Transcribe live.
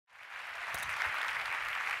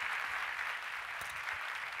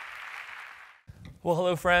Well,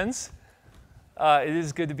 hello, friends. It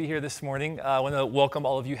is good to be here this morning. I want to welcome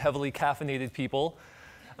all of you heavily caffeinated people.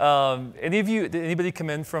 Did anybody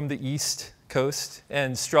come in from the East Coast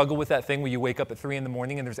and struggle with that thing where you wake up at 3 in the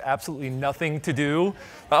morning and there's absolutely nothing to do?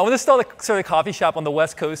 I want to start a coffee shop on the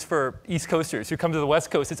West Coast for East Coasters who come to the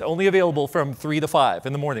West Coast. It's only available from 3 to 5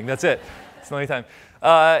 in the morning. That's it. It's the only time.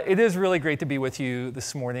 It is really great to be with you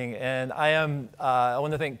this morning, and I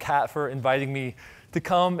want to thank Kat for inviting me to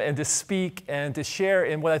come and to speak and to share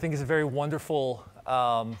in what I think is a very wonderful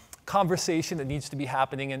conversation that needs to be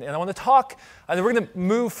happening. And I want to talk, and we're going to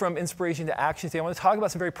move from inspiration to action today. I want to talk about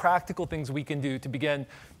some very practical things we can do to begin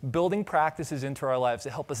building practices into our lives to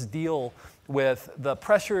help us deal with the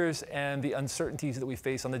pressures and the uncertainties that we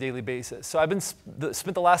face on a daily basis. So I've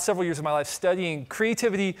spent the last several years of my life studying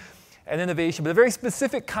creativity and innovation, but a very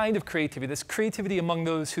specific kind of creativity, this creativity among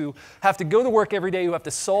those who have to go to work every day, who have to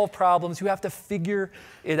solve problems, who have to figure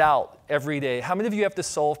it out every day. How many of you have to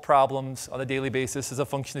solve problems on a daily basis as a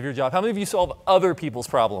function of your job? How many of you solve other people's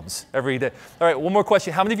problems every day? All right, one more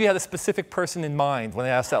question. How many of you had a specific person in mind when I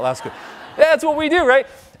asked that last question? That's what we do, right?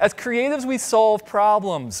 As creatives, we solve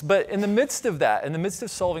problems, but in the midst of that, in the midst of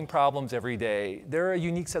solving problems every day, there are a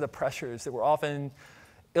unique set of pressures that we're often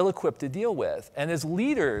ill-equipped to deal with. And as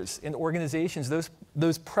leaders in organizations,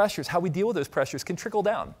 those pressures, how we deal with those pressures can trickle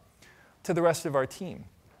down to the rest of our team.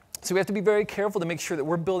 So we have to be very careful to make sure that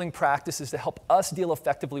we're building practices to help us deal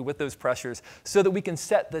effectively with those pressures so that we can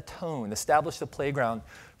set the tone, establish the playground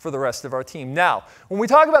for the rest of our team. Now, when we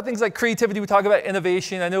talk about things like creativity, we talk about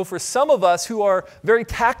innovation. I know for some of us who are very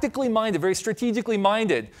tactically minded, very strategically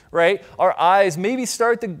minded, right, our eyes maybe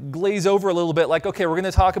start to glaze over a little bit like, okay, we're going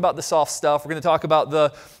to talk about the soft stuff. We're going to talk about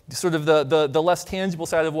the sort of the less tangible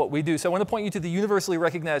side of what we do. So I want to point you to the universally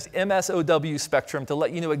recognized MSOW spectrum to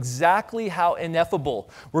let you know exactly how ineffable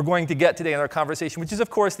we're going to get today in our conversation, which is, of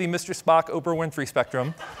course, the Mr. Spock, Oprah Winfrey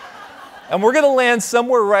spectrum. And we're going to land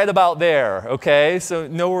somewhere right about there, okay? So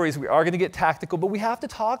no worries, we are going to get tactical, but we have to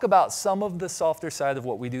talk about some of the softer side of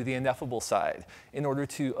what we do, the ineffable side, in order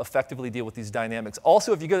to effectively deal with these dynamics.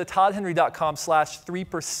 Also, if you go to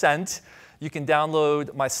toddhenry.com/3%, you can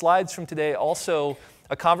download my slides from today. Also,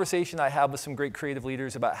 a conversation I have with some great creative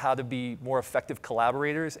leaders about how to be more effective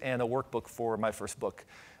collaborators, and a workbook for my first book,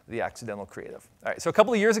 The Accidental Creative. All right, so a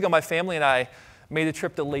couple of years ago, my family and I made a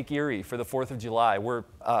trip to Lake Erie for the 4th of July. We're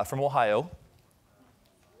from Ohio.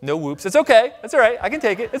 No whoops. It's okay. That's all right. I can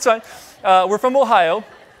take it. It's fine. We're from Ohio.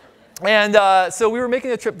 And so we were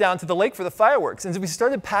making a trip down to the lake for the fireworks. And so we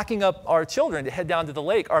started packing up our children to head down to the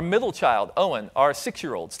lake. Our middle child, Owen, our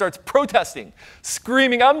 6-year-old, starts protesting,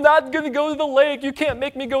 screaming, "I'm not going to go to the lake. You can't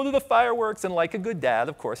make me go to the fireworks." And like a good dad,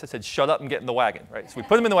 of course, I said, "Shut up and get in the wagon." Right? So we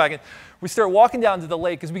put him in the wagon. We start walking down to the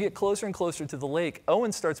lake. As we get closer and closer to the lake,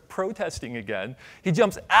 Owen starts protesting again. He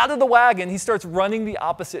jumps out of the wagon. He starts running the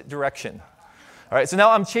opposite direction. All right, so now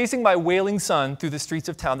I'm chasing my wailing son through the streets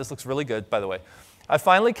of town. This looks really good, by the way. I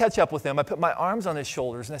finally catch up with him. I put my arms on his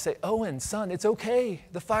shoulders and I say, "Owen, son, it's okay.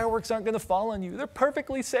 The fireworks aren't going to fall on you. They're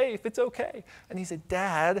perfectly safe. It's okay." And he said,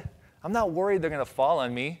 "Dad, I'm not worried they're going to fall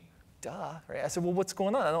on me." Duh. Right? I said, "Well, what's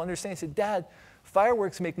going on? I don't understand." He said, "Dad,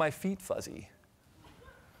 fireworks make my feet fuzzy."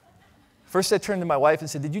 First, I turned to my wife and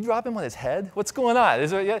said, "Did you drop him on his head? What's going on?" I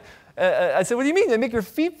said, "What do you mean? They make your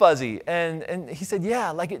feet fuzzy?" And he said,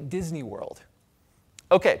 "Yeah, like at Disney World."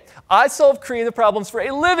 Okay, I solve creative problems for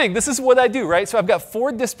a living. This is what I do, right? So I've got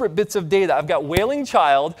 4 disparate bits of data. I've got wailing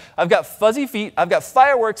child, I've got fuzzy feet, I've got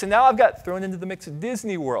fireworks, and now I've got thrown into the mix of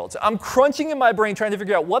Disney World. So I'm crunching in my brain trying to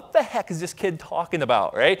figure out what the heck is this kid talking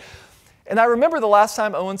about, right? And I remember the last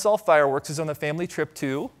time Owen saw fireworks was on a family trip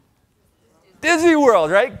to Disney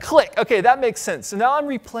World, right? Click. Okay, that makes sense. So now I'm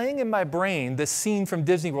replaying in my brain this scene from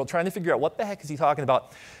Disney World, trying to figure out what the heck is he talking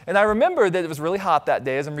about. And I remember that it was really hot that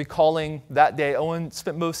day. As I'm recalling that day, Owen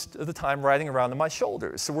spent most of the time riding around on my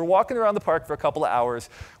shoulders. So we're walking around the park for a couple of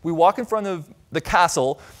hours. We walk in front of the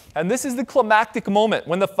castle, and this is the climactic moment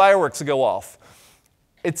when the fireworks go off.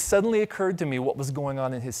 It suddenly occurred to me what was going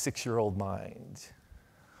on in his 6-year-old mind.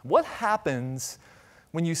 What happens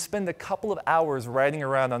when you spend a couple of hours riding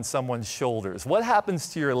around on someone's shoulders? What happens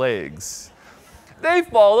to your legs? They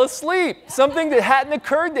fall asleep. Something that hadn't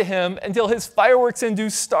occurred to him until his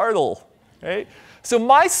fireworks-induced startle, right? So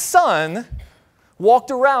my son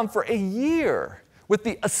walked around for a year with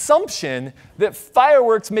the assumption that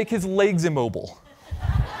fireworks make his legs immobile.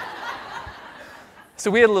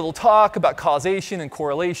 So we had a little talk about causation and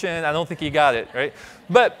correlation. I don't think he got it, right?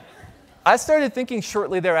 But I started thinking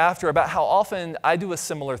shortly thereafter about how often I do a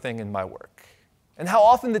similar thing in my work, and how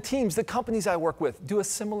often the teams, the companies I work with do a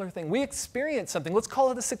similar thing. We experience something, let's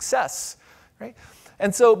call it a success, right?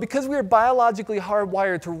 And so because we are biologically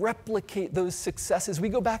hardwired to replicate those successes, we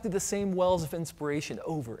go back to the same wells of inspiration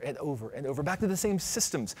over and over and over, back to the same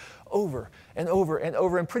systems over and over and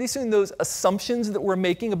over. And pretty soon those assumptions that we're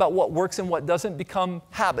making about what works and what doesn't become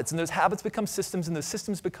habits. And those habits become systems, and those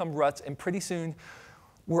systems become ruts. And pretty soon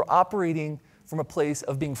we're operating from a place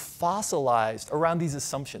of being fossilized around these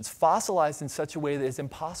assumptions, fossilized in such a way that it's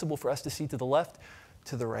impossible for us to see to the left,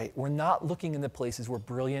 to the right. We're not looking in the places where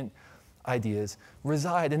brilliant ideas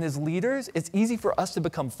reside. And as leaders, it's easy for us to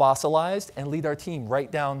become fossilized and lead our team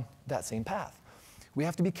right down that same path. We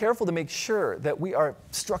have to be careful to make sure that we are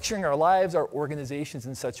structuring our lives, our organizations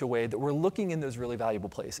in such a way that we're looking in those really valuable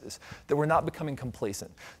places, that we're not becoming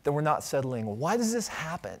complacent, that we're not settling. Why does this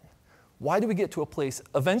happen? Why do we get to a place,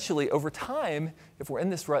 eventually, over time, if we're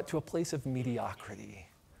in this rut, to a place of mediocrity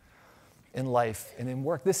in life and in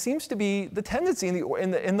work? This seems to be the tendency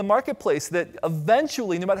in the marketplace, that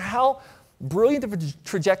eventually, no matter how brilliant of a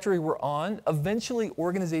trajectory we're on, eventually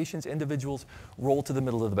organizations, individuals roll to the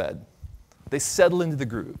middle of the bed. They settle into the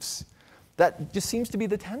grooves. That just seems to be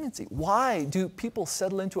the tendency. Why do people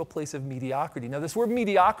settle into a place of mediocrity? Now, this word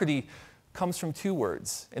mediocrity comes from two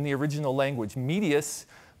words in the original language: medius,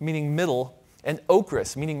 meaning middle, and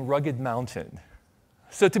ochris, meaning rugged mountain.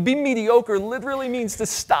 So to be mediocre literally means to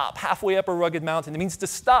stop halfway up a rugged mountain. It means to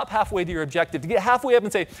stop halfway to your objective, to get halfway up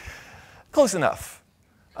and say, close enough.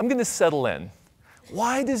 I'm going to settle in.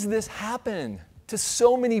 Why does this happen to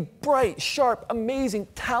so many bright, sharp, amazing,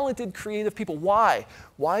 talented, creative people? Why?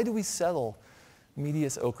 Why do we settle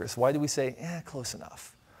medius ochris? Why do we say, close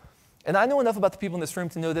enough? And I know enough about the people in this room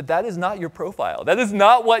to know that that is not your profile. That is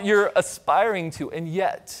not what you're aspiring to. And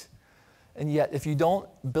yet, if you don't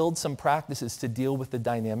build some practices to deal with the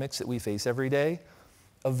dynamics that we face every day,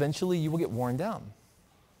 eventually you will get worn down.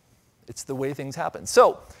 It's the way things happen.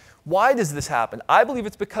 So why does this happen? I believe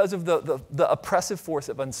it's because of the oppressive force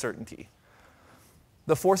of uncertainty.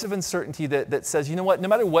 The force of uncertainty that says, you know what, no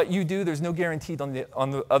matter what you do, there's no guaranteed on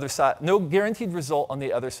the other side, no guaranteed result on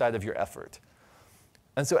the other side of your effort.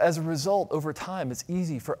 And so as a result, over time, it's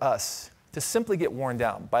easy for us to simply get worn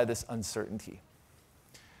down by this uncertainty.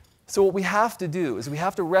 So what we have to do is we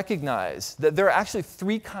have to recognize that there are actually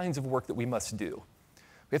three kinds of work that we must do.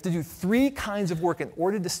 We have to do three kinds of work in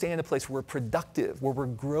order to stay in a place where we're productive, where we're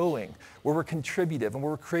growing, where we're contributive, and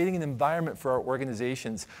where we're creating an environment for our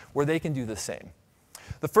organizations where they can do the same.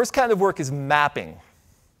 The first kind of work is mapping.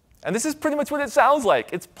 And this is pretty much what it sounds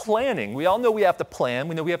like. It's planning. We all know we have to plan.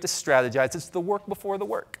 We know we have to strategize. It's the work before the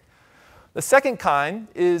work. The second kind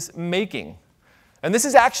is making. And this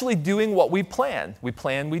is actually doing what we plan. We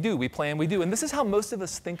plan, we do. We plan, we do. And this is how most of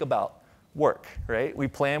us think about work, right? We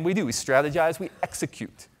plan, we do. We strategize, we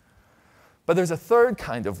execute. But there's a third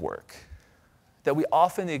kind of work that we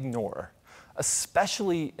often ignore,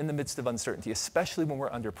 especially in the midst of uncertainty, especially when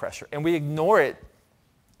we're under pressure. And we ignore it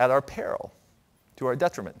at our peril, to our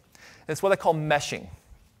detriment. And it's what I call meshing.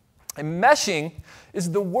 And meshing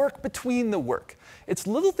is the work between the work. It's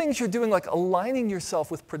little things you're doing, like aligning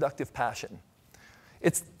yourself with productive passion.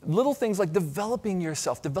 It's little things like developing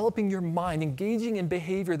yourself, developing your mind, engaging in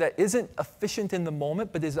behavior that isn't efficient in the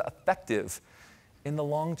moment, but is effective in the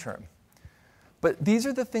long term. But these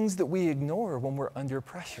are the things that we ignore when we're under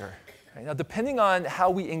pressure. Right? Now, depending on how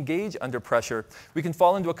we engage under pressure, we can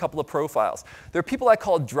fall into a couple of profiles. There are people I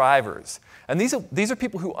call drivers. And these are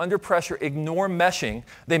people who, under pressure, ignore meshing.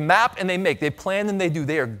 They map and they make. They plan and they do.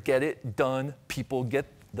 They are get-it-done people. Get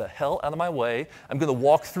the hell out of my way. I'm going to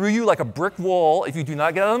walk through you like a brick wall. If you do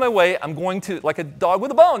not get out of my way, I'm going to, like a dog with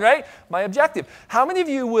a bone, right? My objective. How many of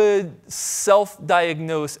you would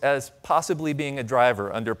self-diagnose as possibly being a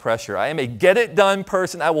driver under pressure? I am a get-it-done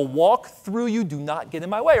person. I will walk through you. Do not get in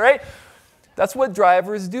my way, right? That's what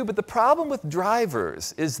drivers do. But the problem with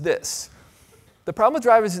drivers is this. The problem with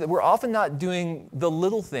drivers is that we're often not doing the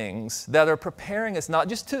little things that are preparing us not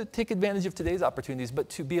just to take advantage of today's opportunities, but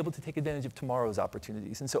to be able to take advantage of tomorrow's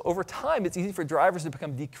opportunities. And so over time, it's easy for drivers to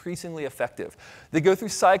become decreasingly effective. They go through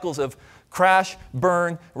cycles of crash,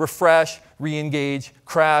 burn, refresh, re-engage,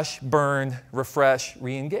 crash, burn, refresh,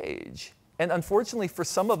 re-engage. And unfortunately, for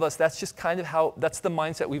some of us, that's just kind of that's the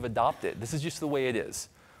mindset we've adopted. This is just the way it is.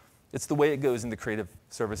 It's the way it goes in the creative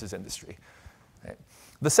services industry. Right?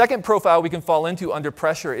 The second profile we can fall into under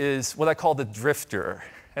pressure is what I call the drifter.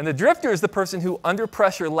 And the drifter is the person who, under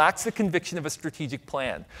pressure, lacks the conviction of a strategic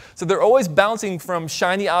plan. So they're always bouncing from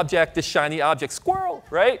shiny object to shiny object. Squirrel,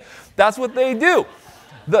 right? That's what they do.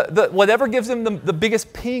 Whatever gives them the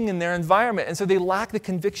biggest ping in their environment. And so they lack the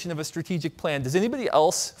conviction of a strategic plan. Does anybody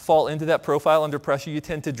else fall into that profile under pressure? You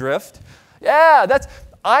tend to drift? Yeah,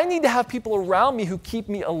 I need to have people around me who keep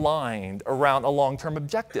me aligned around a long-term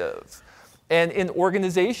objective. And in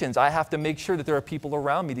organizations, I have to make sure that there are people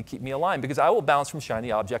around me to keep me aligned, because I will bounce from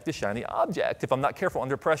shiny object to shiny object if I'm not careful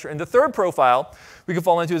under pressure. And the third profile we can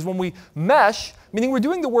fall into is when we mesh, meaning we're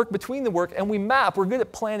doing the work between the work, and we map. We're good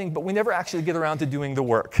at planning, but we never actually get around to doing the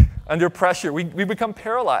work. Under pressure, we become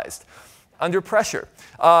paralyzed under pressure.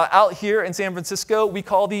 Out here in San Francisco, we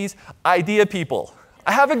call these idea people.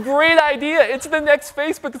 I have a great idea. It's the next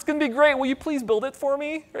Facebook. It's going to be great. Will you please build it for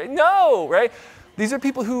me? Right? No, right? These are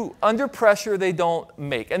people who, under pressure, they don't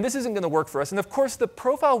make. And this isn't going to work for us. And of course, the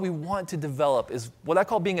profile we want to develop is what I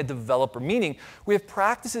call being a developer, meaning we have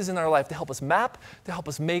practices in our life to help us map, to help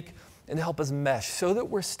us make, and to help us mesh so that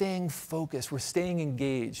we're staying focused, we're staying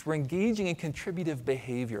engaged, we're engaging in contributive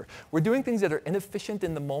behavior. We're doing things that are inefficient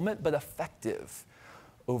in the moment, but effective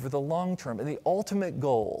over the long term. And the ultimate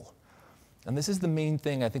goal, and this is the main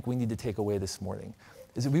thing I think we need to take away this morning,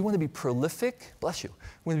 is that we want to be prolific, bless you,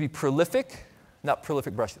 we want to be prolific, not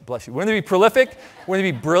prolific, bless you. We want to be prolific, we want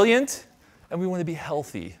to be brilliant, and we want to be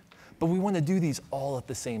healthy. But we want to do these all at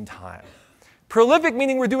the same time. Prolific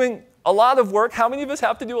meaning we're doing a lot of work. How many of us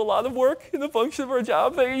have to do a lot of work in the function of our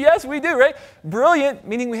job? Yes, we do, right? Brilliant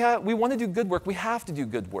meaning we want to do good work. We have to do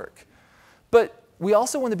good work. But we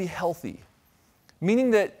also want to be healthy, meaning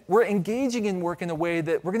that we're engaging in work in a way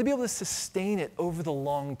that we're going to be able to sustain it over the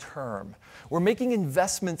long term. We're making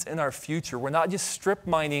investments in our future. We're not just strip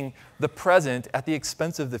mining the present at the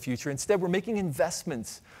expense of the future. Instead, we're making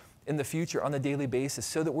investments in the future on a daily basis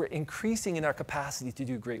so that we're increasing in our capacity to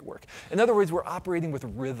do great work. In other words, we're operating with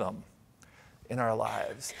rhythm in our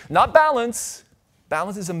lives. Not balance.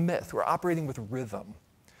 Balance is a myth. We're operating with rhythm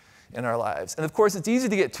in our lives. And of course, it's easy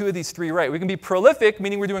to get two of these three right. We can be prolific,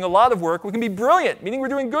 meaning we're doing a lot of work. We can be brilliant, meaning we're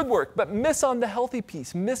doing good work, but miss on the healthy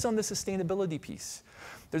piece, miss on the sustainability piece.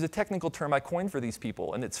 There's a technical term I coined for these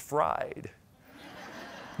people, and it's fried.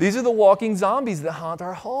 These are the walking zombies that haunt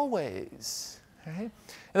our hallways. Right?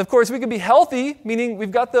 And of course, we can be healthy, meaning we've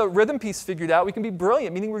got the rhythm piece figured out. We can be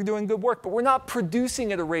brilliant, meaning we're doing good work, but we're not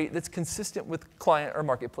producing at a rate that's consistent with client or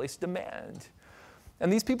marketplace demand.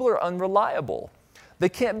 And these people are unreliable. They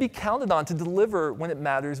can't be counted on to deliver when it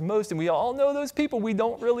matters most. And we all know those people we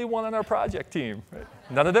don't really want on our project team. Right?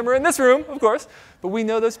 None of them are in this room, of course, but we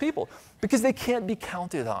know those people because they can't be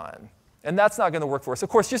counted on. And that's not going to work for us. Of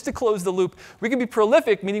course, just to close the loop, we can be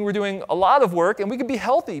prolific, meaning we're doing a lot of work, and we can be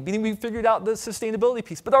healthy, meaning we figured out the sustainability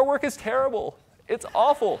piece. But our work is terrible. It's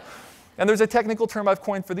awful. And there's a technical term I've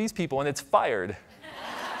coined for these people, and it's fired.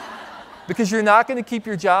 Because you're not going to keep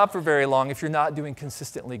your job for very long if you're not doing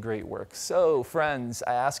consistently great work. So, friends,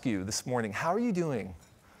 I ask you this morning, how are you doing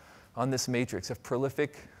on this matrix of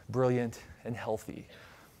prolific, brilliant, and healthy?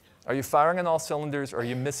 Are you firing on all cylinders, or are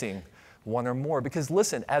you missing one or more? Because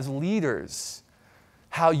listen, as leaders,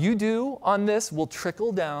 how you do on this will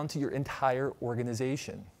trickle down to your entire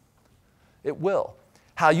organization. It will.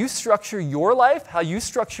 How you structure your life, how you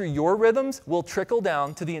structure your rhythms will trickle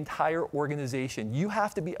down to the entire organization. You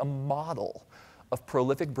have to be a model of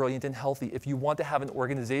prolific, brilliant, and healthy if you want to have an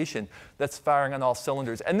organization that's firing on all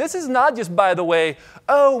cylinders. And this is not just, by the way,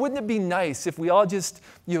 oh, wouldn't it be nice if we all just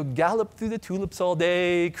gallop through the tulips all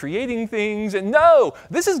day, creating things? And no,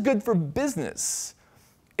 this is good for business.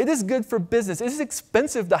 It is good for business. It is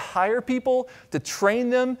expensive to hire people, to train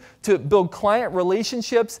them, to build client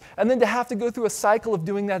relationships, and then to have to go through a cycle of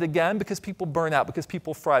doing that again because people burn out, because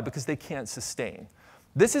people fry, because they can't sustain.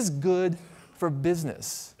 This is good for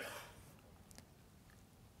business.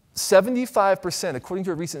 75%, according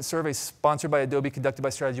to a recent survey sponsored by Adobe, conducted by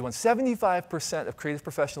Strategy One, 75% of creative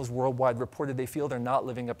professionals worldwide reported they feel they're not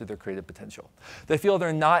living up to their creative potential. They feel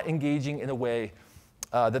they're not engaging in a way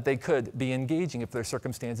that they could be engaging if their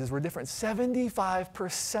circumstances were different.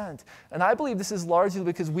 75%. And I believe this is largely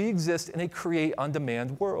because we exist in a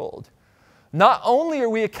create-on-demand world. Not only are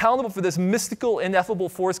we accountable for this mystical, ineffable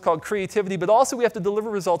force called creativity, but also we have to deliver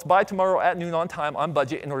results by tomorrow at noon on time, on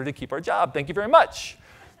budget, in order to keep our job. Thank you very much.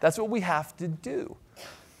 That's what we have to do.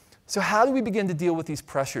 So how do we begin to deal with these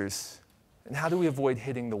pressures? And how do we avoid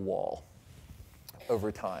hitting the wall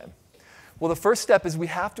over time? Well, the first step is we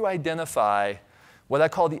have to identify what I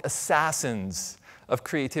call the assassins of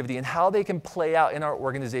creativity and how they can play out in our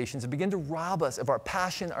organizations and begin to rob us of our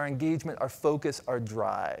passion, our engagement, our focus, our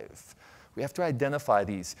drive. We have to identify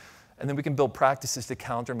these, and then we can build practices to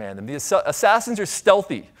countermand them. The assassins are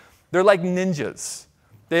stealthy. They're like ninjas.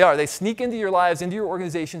 They are. They sneak into your lives, into your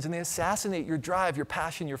organizations, and they assassinate your drive, your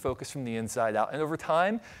passion, your focus from the inside out. And over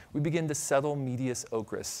time, we begin to settle medias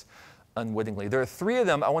ocris unwittingly. There are three of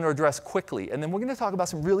them I want to address quickly, and then we're going to talk about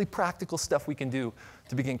some really practical stuff we can do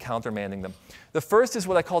to begin countermanding them. The first is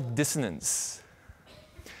what I call dissonance.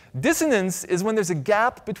 Dissonance is when there's a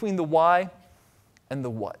gap between the why and the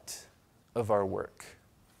what. of our work.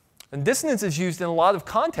 And dissonance is used in a lot of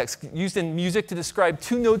contexts, used in music to describe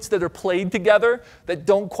two notes that are played together that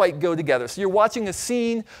don't quite go together. So you're watching a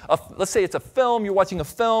scene, let's say it's a film, you're watching a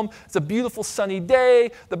film, it's a beautiful sunny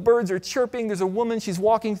day, the birds are chirping, there's a woman, she's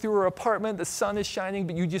walking through her apartment, the sun is shining,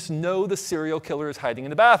 but you just know the serial killer is hiding in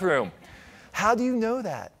the bathroom. How do you know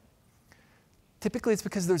that? Typically it's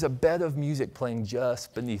because there's a bed of music playing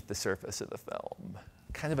just beneath the surface of the film.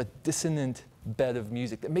 Kind of a dissonant bed of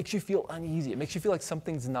music that makes you feel uneasy. It makes you feel like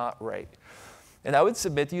something's not right. And I would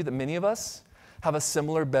submit to you that many of us have a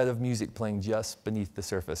similar bed of music playing just beneath the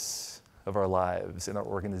surface of our lives and our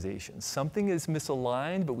organizations. Something is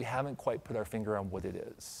misaligned, but we haven't quite put our finger on what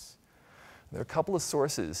it is. There are a couple of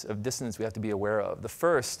sources of dissonance we have to be aware of. The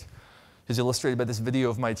first is illustrated by this video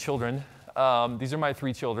of my children. These are my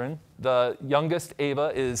three children. The youngest,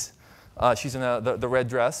 Ava, she's in the red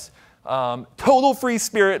dress. Total free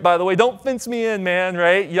spirit, by the way. Don't fence me in, man,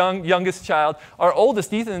 right? Youngest child. Our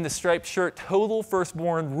oldest, Ethan, in the striped shirt, total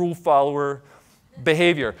firstborn rule follower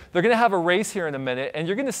behavior. They're going to have a race here in a minute, and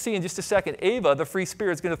you're going to see in just a second, Ava, the free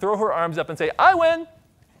spirit, is going to throw her arms up and say, I win.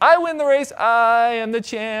 I win the race. I am the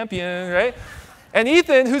champion, right? And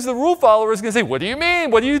Ethan, who's the rule follower, is going to say, what do you mean?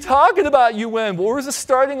 What are you talking about? You win. Where was the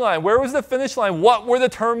starting line? Where was the finish line? What were the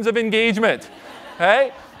terms of engagement?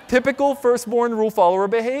 Right? Typical firstborn rule follower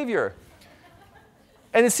behavior.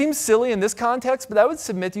 And it seems silly in this context, but I would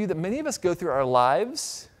submit to you that many of us go through our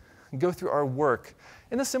lives and go through our work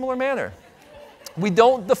in a similar manner. We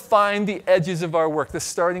don't define the edges of our work, the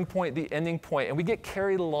starting point, the ending point, and we get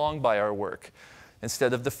carried along by our work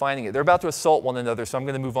instead of defining it. They're about to assault one another, so I'm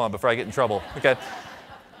going to move on before I get in trouble. Okay?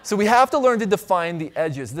 So we have to learn to define the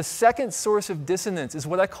edges. The second source of dissonance is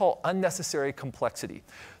what I call unnecessary complexity.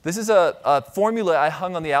 This is a formula I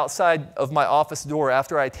hung on the outside of my office door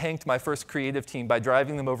after I tanked my first creative team by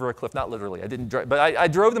driving them over a cliff. Not literally, I didn't drive, but I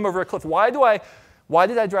drove them over a cliff. Why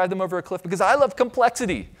did I drive them over a cliff? Because I love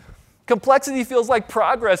complexity. Complexity feels like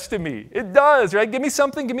progress to me. It does, right? Give me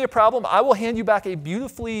something, give me a problem. I will hand you back a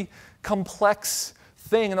beautifully complex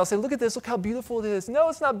thing, and I'll say, look at this, look how beautiful it is. No,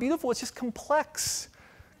 it's not beautiful, it's just complex.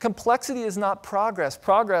 Complexity is not progress.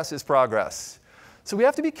 Progress is progress. So we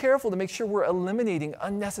have to be careful to make sure we're eliminating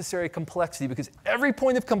unnecessary complexity, because every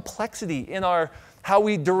point of complexity in how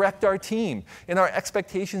we direct our team, in our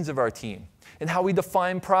expectations of our team, in how we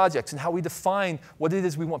define projects, and how we define what it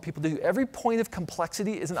is we want people to do, every point of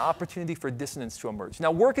complexity is an opportunity for dissonance to emerge. Now,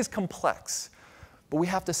 work is complex, but we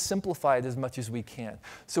have to simplify it as much as we can.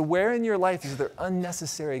 So where in your life is there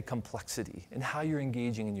unnecessary complexity in how you're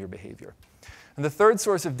engaging in your behavior? And the third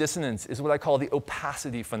source of dissonance is what I call the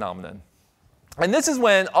opacity phenomenon. And this is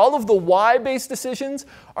when all of the why-based decisions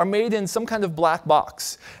are made in some kind of black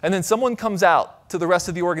box. And then someone comes out to the rest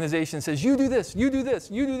of the organization and says, you do this, you do this,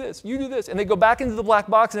 you do this, you do this. And they go back into the black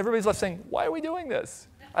box and everybody's left saying, why are we doing this?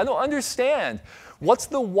 I don't understand. What's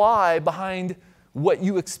the why behind what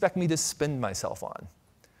you expect me to spend myself on?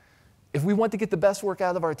 If we want to get the best work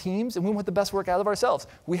out of our teams and we want the best work out of ourselves,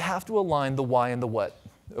 we have to align the why and the what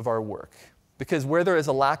of our work. Because where there is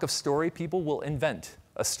a lack of story, people will invent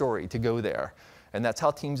a story to go there. And that's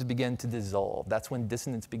how teams begin to dissolve. That's when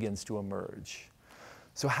dissonance begins to emerge.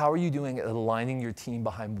 So how are you doing at aligning your team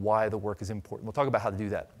behind why the work is important? We'll talk about how to do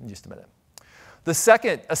that in just a minute. The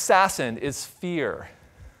second assassin is fear.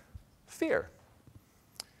 Fear.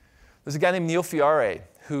 There's a guy named Neil Fiore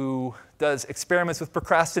who does experiments with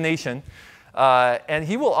procrastination. And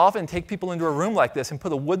he will often take people into a room like this and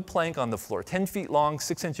put a wood plank on the floor, 10 feet long,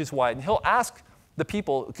 6 inches wide. And he'll ask the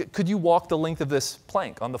people, could you walk the length of this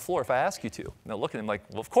plank on the floor if I ask you to? And they'll look at him like,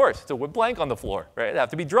 well, of course, it's a wood plank on the floor, right? I'd have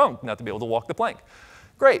to be drunk not to be able to walk the plank.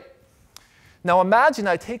 Great. Now imagine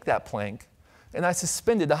I take that plank and I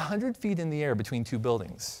suspend it 100 feet in the air between two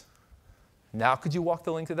buildings. Now could you walk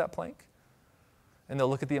the length of that plank? And they'll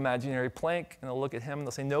look at the imaginary plank, and they'll look at him, and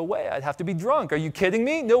they'll say, no way, I'd have to be drunk. Are you kidding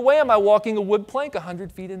me? No way am I walking a wood plank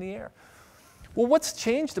 100 feet in the air. Well, what's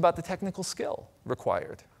changed about the technical skill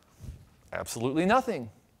required? Absolutely nothing.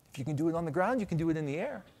 If you can do it on the ground, you can do it in the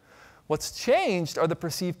air. What's changed are the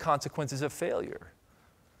perceived consequences of failure,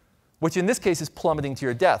 which in this case is plummeting to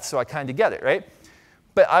your death, so I kind of get it, right?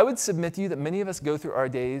 But I would submit to you that many of us go through our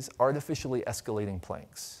days artificially escalating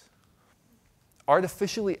planks.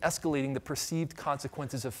 Artificially escalating the perceived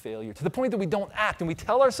consequences of failure to the point that we don't act, and we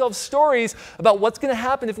tell ourselves stories about what's going to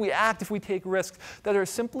happen if we act, if we take risks, that are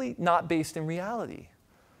simply not based in reality.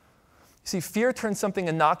 You see, fear turns something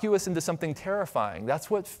innocuous into something terrifying. That's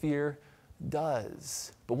what fear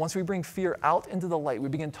does. But once we bring fear out into the light, we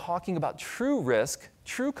begin talking about true risk,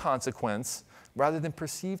 true consequence, rather than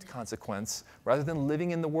perceived consequence, rather than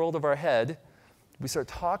living in the world of our head. We start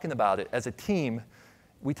talking about it as a team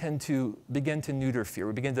we tend to begin to neuter fear.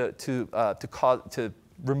 We begin to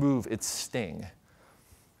remove its sting.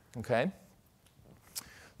 Okay?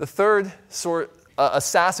 The third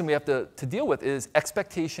assassin we have to deal with is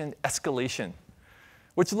expectation escalation,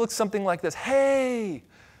 which looks something like this. Hey,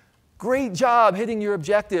 great job hitting your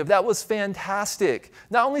objective. That was fantastic.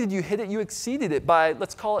 Not only did you hit it, you exceeded it by,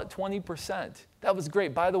 let's call it 20%. That was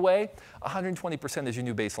great. By the way, 120% is your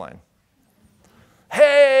new baseline.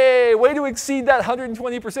 Hey, way to exceed that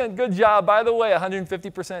 120%. Good job. By the way,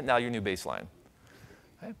 150%, now your new baseline.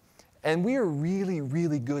 Okay? And we are really,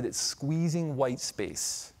 really good at squeezing white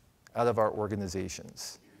space out of our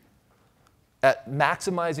organizations, at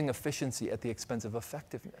maximizing efficiency at the expense of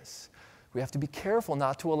effectiveness. We have to be careful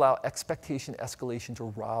not to allow expectation escalation to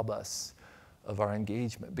rob us of our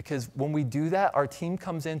engagement. Because when we do that, our team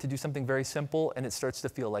comes in to do something very simple, and it starts to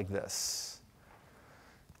feel like this.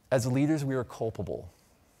 As leaders, we are culpable.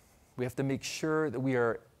 We have to make sure that we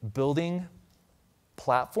are building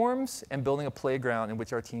platforms and building a playground in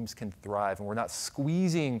which our teams can thrive, and we're not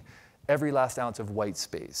squeezing every last ounce of white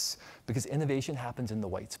space, because innovation happens in the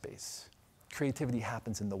white space. Creativity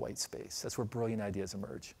happens in the white space. That's where brilliant ideas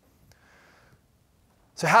emerge.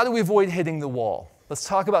 So how do we avoid hitting the wall? Let's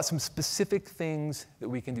talk about some specific things that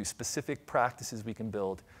we can do, specific practices we can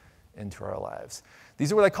build into our lives.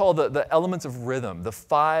 These are what I call the elements of rhythm, the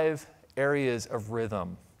 5 areas of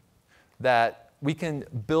rhythm that we can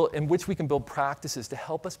build, in which we can build practices to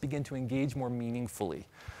help us begin to engage more meaningfully.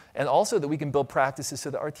 And also that we can build practices so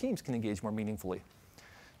that our teams can engage more meaningfully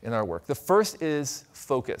in our work. The first is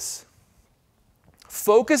focus.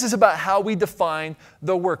 Focus is about how we define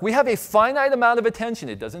the work. We have a finite amount of attention.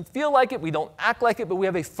 It doesn't feel like it, we don't act like it, but we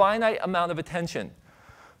have a finite amount of attention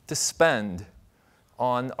to spend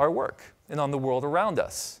on our work and on the world around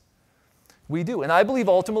us. We do. And I believe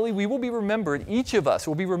ultimately we will be remembered, each of us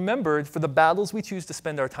will be remembered for the battles we choose to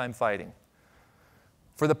spend our time fighting,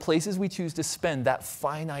 for the places we choose to spend that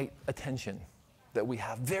finite attention that we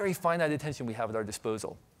have, very finite attention we have at our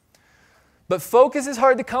disposal. But focus is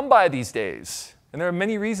hard to come by these days. And there are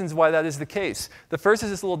many reasons why that is the case. The first is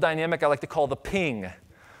this little dynamic I like to call the ping.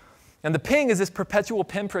 And the ping is this perpetual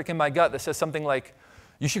pinprick in my gut that says something like,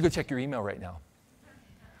 you should go check your email right now.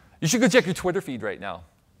 You should go check your Twitter feed right now.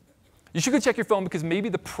 You should go check your phone because maybe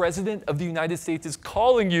the President of the United States is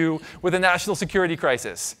calling you with a national security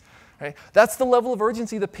crisis. Right? That's the level of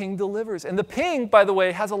urgency the ping delivers. And the ping, by the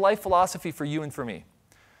way, has a life philosophy for you and for me.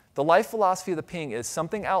 The life philosophy of the ping is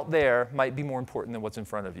something out there might be more important than what's in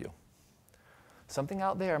front of you. Something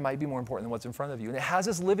out there might be more important than what's in front of you. And it has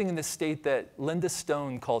us living in this state that Linda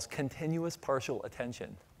Stone calls continuous partial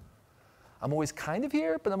attention. I'm always kind of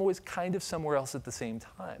here, but I'm always kind of somewhere else at the same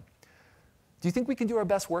time. Do you think we can do our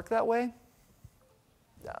best work that way?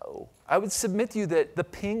 No. I would submit to you that the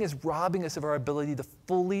ping is robbing us of our ability to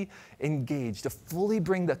fully engage, to fully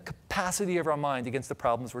bring the capacity of our mind against the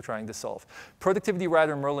problems we're trying to solve. Productivity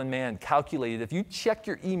writer Merlin Mann calculated if you check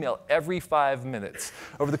your email every 5 minutes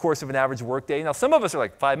over the course of an average workday, now some of us are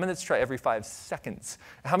like 5 minutes, try every 5 seconds.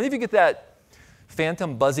 How many of you get that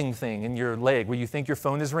phantom buzzing thing in your leg where you think your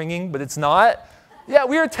phone is ringing, but it's not? Yeah,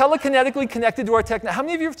 we are telekinetically connected to our tech. How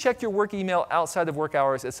many of you have checked your work email outside of work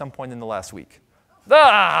hours at some point in the last week?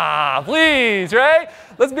 Please, right?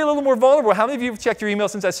 Let's be a little more vulnerable. How many of you have checked your email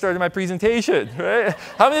since I started my presentation, right?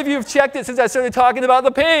 How many of you have checked it since I started talking about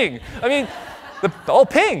the ping? I mean,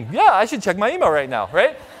 ping. Yeah, I should check my email right now,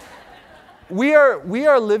 right? We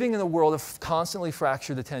are living in a world of constantly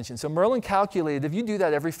fractured attention. So Merlin calculated if you do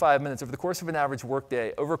that every 5 minutes over the course of an average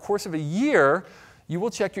workday, over a course of a year, you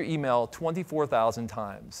will check your email 24,000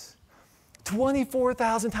 times.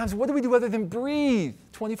 24,000 times. What do we do other than breathe?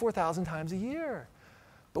 24,000 times a year.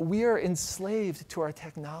 But we are enslaved to our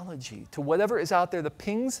technology, to whatever is out there. The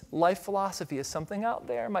ping's life philosophy is something out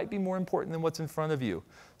there might be more important than what's in front of you.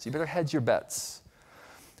 So you better hedge your bets.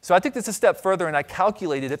 So I took this a step further and I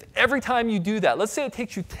calculated if every time you do that, let's say it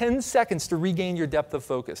takes you 10 seconds to regain your depth of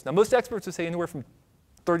focus. Now most experts would say anywhere from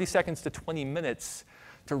 30 seconds to 20 minutes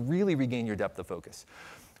to really regain your depth of focus.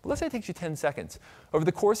 But let's say it takes you 10 seconds. Over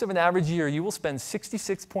the course of an average year, you will spend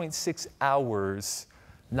 66.6 hours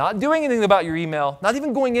not doing anything about your email, not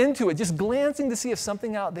even going into it, just glancing to see if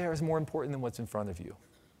something out there is more important than what's in front of you.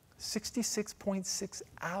 66.6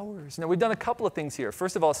 hours. Now, we've done a couple of things here.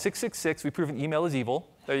 First of all, 666, we've proven email is evil.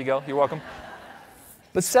 There you go. You're welcome.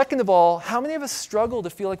 But second of all, how many of us struggle to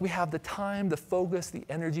feel like we have the time, the focus, the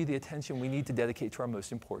energy, the attention we need to dedicate to our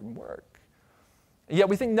most important work? And yet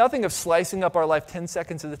we think nothing of slicing up our life 10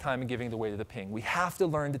 seconds at a time and giving it away to the ping. We have to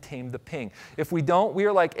learn to tame the ping. If we don't, we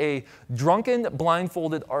are like a drunken,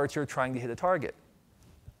 blindfolded archer trying to hit a target.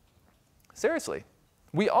 Seriously,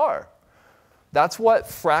 we are. That's what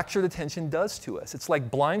fractured attention does to us. It's like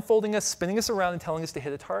blindfolding us, spinning us around, and telling us to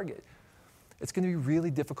hit a target. It's going to be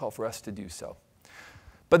really difficult for us to do so.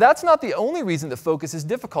 But that's not the only reason that focus is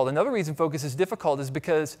difficult. Another reason focus is difficult is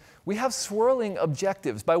because we have swirling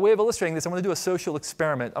objectives. By way of illustrating this, I'm going to do a social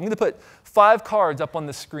experiment. I'm going to put 5 cards up on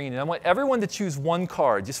the screen, and I want everyone to choose one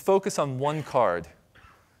card. Just focus on one card.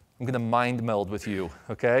 I'm going to mind meld with you,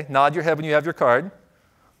 okay? Nod your head when you have your card.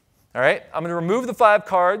 All right? I'm going to remove the 5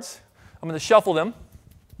 cards. I'm going to shuffle them.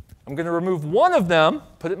 I'm going to remove one of them,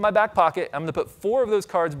 put it in my back pocket. I'm going to put 4 of those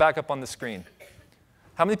cards back up on the screen.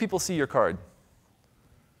 How many people see your card?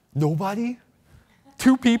 Nobody?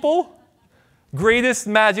 2 people? Greatest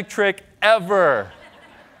magic trick ever.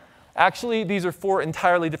 Actually, these are 4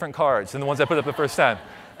 entirely different cards than the ones I put up the first time.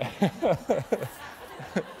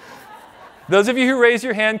 Those of you who raise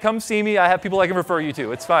your hand, come see me. I have people I can refer you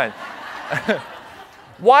to. It's fine.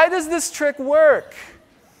 Why does this trick work?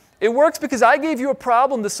 It works because I gave you a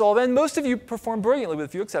problem to solve, and most of you performed brilliantly, with a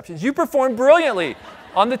few exceptions. You performed brilliantly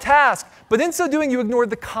on the task, but in so doing, you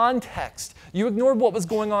ignored the context. You ignored what was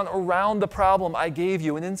going on around the problem I gave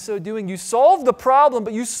you, and in so doing, you solved the problem,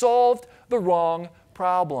 but you solved the wrong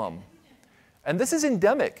problem. And this is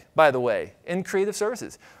endemic, by the way, in creative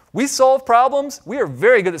services. We solve problems. We are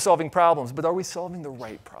very good at solving problems, but are we solving the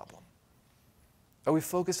right problem? Are we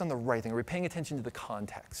focused on the right thing? Are we paying attention to the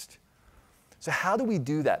context? So how do we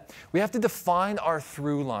do that? We have to define our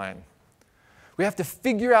through line. We have to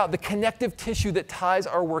figure out the connective tissue that ties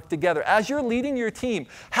our work together. As you're leading your team,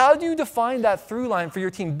 how do you define that through line for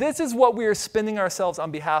your team? This is what we are spinning ourselves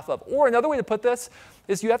on behalf of. Or another way to put this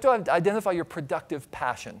is you have to identify your productive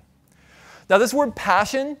passion. Now, this word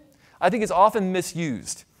passion, I think, is often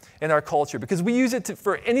misused in our culture because we use it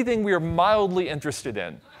for anything we are mildly interested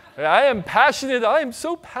in. I am passionate. I am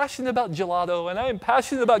so passionate about gelato, and I am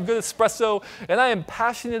passionate about good espresso, and I am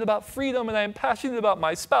passionate about freedom, and I am passionate about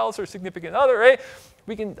my spouse or significant other, right?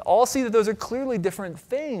 We can all see that those are clearly different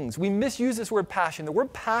things. We misuse this word passion. The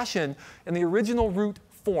word passion in the original root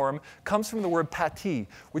form comes from the word pati,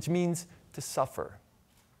 which means to suffer.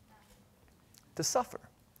 To suffer.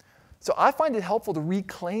 So I find it helpful to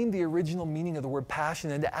reclaim the original meaning of the word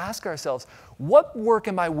passion and to ask ourselves, what work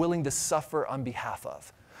am I willing to suffer on behalf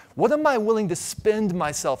of? What am I willing to spend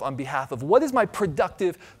myself on behalf of? What is my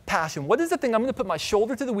productive passion? What is the thing I'm going to put my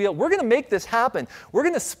shoulder to the wheel? We're going to make this happen. We're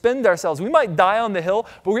going to spend ourselves. We might die on the hill,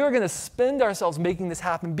 but we are going to spend ourselves making this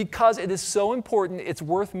happen because it is so important. It's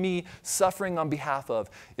worth me suffering on behalf of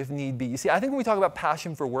if need be. You see, I think when we talk about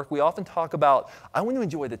passion for work, we often talk about, I want to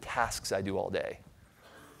enjoy the tasks I do all day.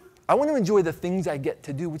 I want to enjoy the things I get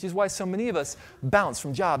to do, which is why so many of us bounce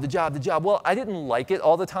from job to job to job. Well, I didn't like it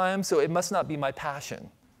all the time, so it must not be my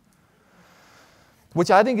passion. Which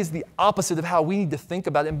I think is the opposite of how we need to think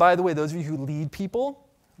about it. And by the way, those of you who lead people,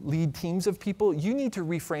 lead teams of people, you need to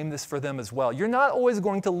reframe this for them as well. You're not always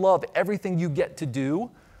going to love everything you get to do,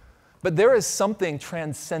 but there is something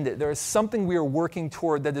transcendent. There is something we are working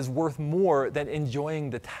toward that is worth more than enjoying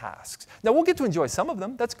the tasks. Now, we'll get to enjoy some of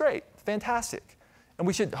them. That's great. Fantastic. And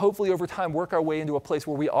we should hopefully over time work our way into a place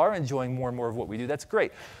where we are enjoying more and more of what we do. That's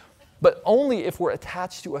great. But only if we're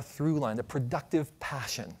attached to a through line, a productive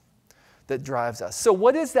passion that drives us. So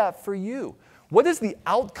what is that for you? What is the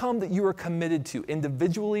outcome that you are committed to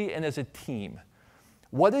individually and as a team?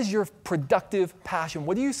 What is your productive passion?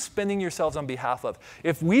 What are you spending yourselves on behalf of?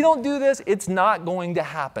 If we don't do this, it's not going to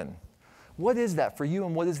happen. What is that for you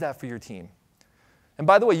and what is that for your team? And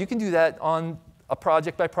by the way, you can do that on a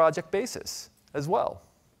project-by-project basis as well.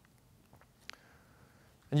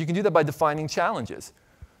 And you can do that by defining challenges.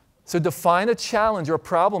 So define a challenge or a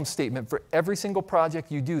problem statement for every single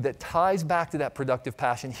project you do that ties back to that productive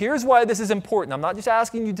passion. Here's why this is important. I'm not just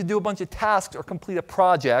asking you to do a bunch of tasks or complete a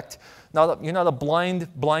project. You're not a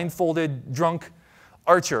blindfolded, drunk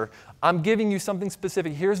archer. I'm giving you something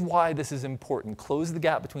specific. Here's why this is important. Close the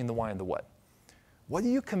gap between the why and the what. What are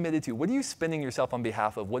you committed to? What are you spending yourself on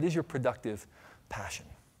behalf of? What is your productive passion?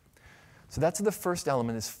 So that's the first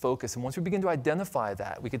element, is focus. And once we begin to identify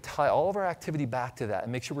that, we could tie all of our activity back to that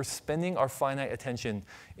and make sure we're spending our finite attention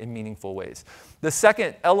in meaningful ways. The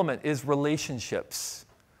second element is relationships.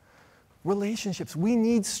 Relationships. We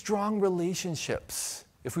need strong relationships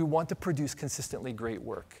if we want to produce consistently great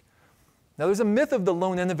work. Now, there's a myth of the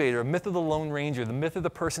lone innovator, a myth of the lone ranger, the myth of the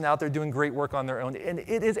person out there doing great work on their own, and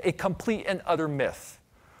it is a complete and utter myth.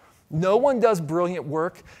 No one does brilliant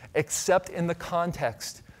work except in the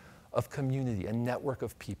context of community, a network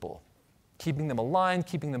of people, keeping them aligned,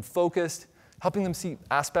 keeping them focused, helping them see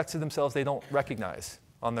aspects of themselves they don't recognize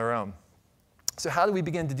on their own. So how do we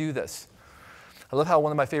begin to do this? I love how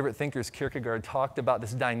one of my favorite thinkers, Kierkegaard, talked about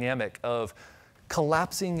this dynamic of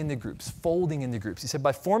collapsing into groups, folding into groups. He said,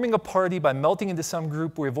 by forming a party, by melting into some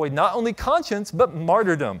group, we avoid not only conscience, but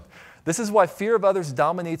martyrdom. This is why fear of others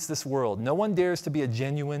dominates this world. No one dares to be a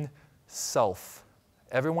genuine self.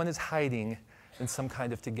 Everyone is hiding in some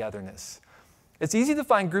kind of togetherness. It's easy to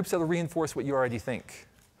find groups that will reinforce what you already think.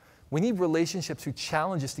 We need relationships who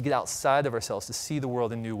challenge us to get outside of ourselves, to see the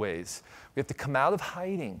world in new ways. We have to come out of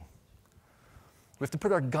hiding. We have to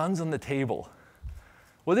put our guns on the table.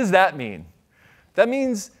 What does that mean? That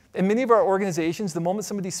means in many of our organizations, the moment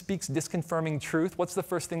somebody speaks disconfirming truth, what's the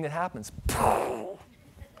first thing that happens?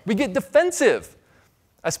 We get defensive.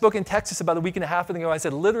 I spoke in Texas about a week and a half ago. I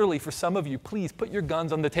said, literally, for some of you, please put your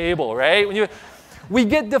guns on the table, right? We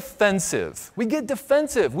get defensive. We get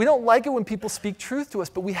defensive. We don't like it when people speak truth to us,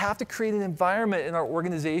 but we have to create an environment in our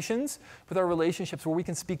organizations, with our relationships, where we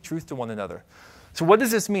can speak truth to one another. So what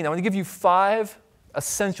does this mean? I want to give you 5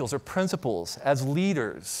 essentials or principles as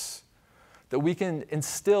leaders that we can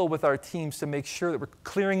instill with our teams to make sure that we're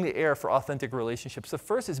clearing the air for authentic relationships. The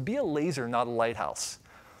first is be a laser, not a lighthouse.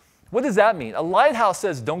 What does that mean? A lighthouse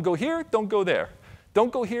says, don't go here, don't go there.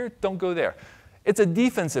 Don't go here, don't go there. It's a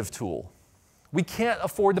defensive tool. We can't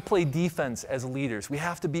afford to play defense as leaders. We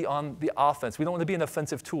have to be on the offense. We don't want to be an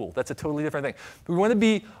offensive tool. That's a totally different thing. But we want to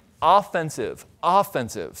be offensive,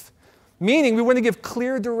 meaning we want to give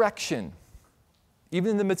clear direction,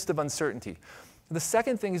 even in the midst of uncertainty. The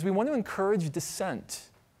second thing is we want to encourage dissent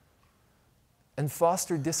and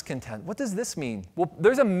foster discontent. What does this mean? Well,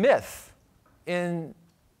 there's a myth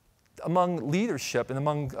among leadership and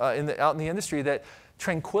out in the industry that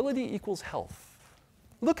tranquility equals health.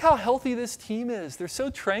 Look how healthy this team is. They're so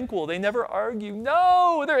tranquil. They never argue.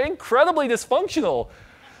 No, they're incredibly dysfunctional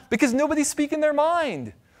because nobody's speaking their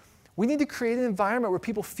mind. We need to create an environment where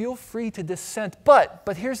people feel free to dissent. But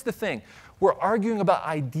here's the thing. We're arguing about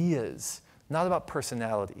ideas, not about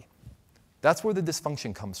personality. That's where the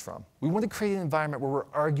dysfunction comes from. We want to create an environment where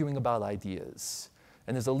we're arguing about ideas.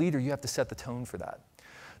 And as a leader, you have to set the tone for that.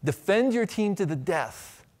 Defend your team to the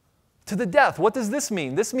death. To the death. What does this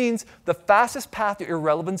mean? This means the fastest path to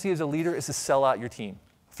irrelevancy as a leader is to sell out your team.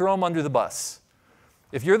 Throw them under the bus.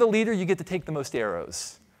 If you're the leader, you get to take the most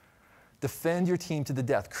arrows. Defend your team to the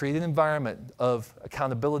death. Create an environment of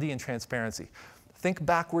accountability and transparency. Think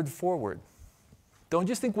backward, forward. Don't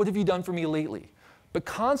just think, what have you done for me lately? But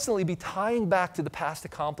constantly be tying back to the past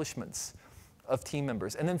accomplishments of team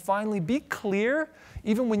members. And then finally, be clear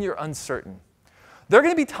even when you're uncertain. There are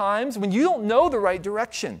going to be times when you don't know the right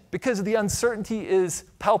direction because the uncertainty is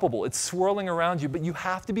palpable. It's swirling around you, but you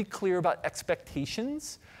have to be clear about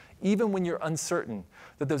expectations even when you're uncertain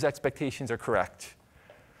that those expectations are correct.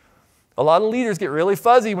 A lot of leaders get really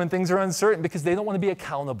fuzzy when things are uncertain because they don't want to be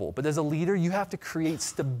accountable. But as a leader, you have to create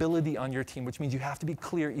stability on your team, which means you have to be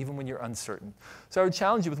clear even when you're uncertain. So I would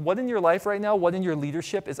challenge you with what in your life right now, what in your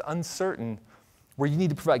leadership is uncertain, where you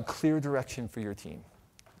need to provide clear direction for your team,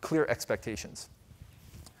 clear expectations.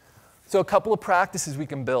 So a couple of practices we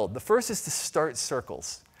can build. The first is to start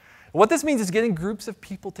circles. What this means is getting groups of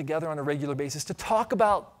people together on a regular basis to talk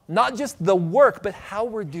about not just the work, but how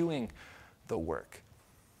we're doing the work.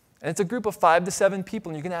 And it's a group of 5 to 7 people,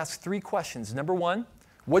 and you're going to ask 3 questions. Number 1,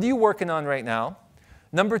 what are you working on right now?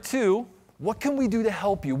 Number 2, what can we do to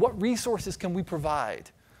help you? What resources can we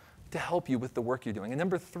provide to help you with the work you're doing? And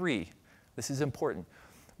number 3, this is important,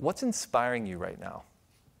 what's inspiring you right now?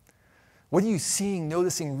 What are you seeing,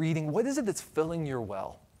 noticing, reading? What is it that's filling your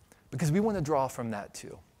well? Because we want to draw from that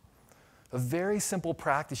too. A very simple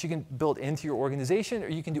practice you can build into your organization, or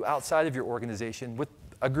you can do outside of your organization with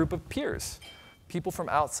a group of peers. People from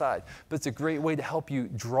outside. But it's a great way to help you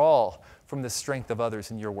draw from the strength of others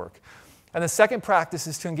in your work. And the second practice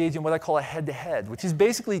is to engage in what I call a head-to-head, which is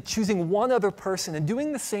basically choosing one other person and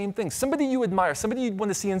doing the same thing. Somebody you admire, somebody you'd want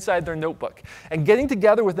to see inside their notebook, and getting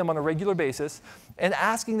together with them on a regular basis and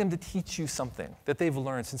asking them to teach you something that they've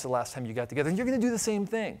learned since the last time you got together. And you're going to do the same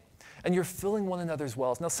thing. And you're filling one another's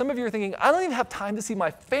wells. Now, some of you are thinking, I don't even have time to see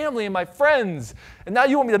my family and my friends. And now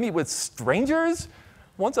you want me to meet with strangers?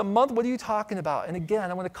 Once a month, what are you talking about? And again,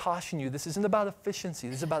 I want to caution you, this isn't about efficiency,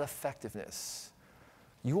 this is about effectiveness.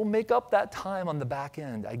 You will make up that time on the back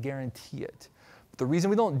end, I guarantee it. But the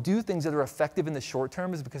reason we don't do things that are effective in the short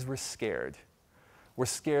term is because we're scared. We're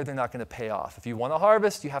scared they're not going to pay off. If you want to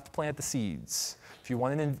harvest, you have to plant the seeds. If you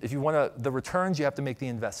want the returns, you have to make the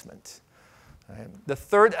investment. Right? The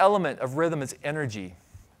third element of rhythm is energy.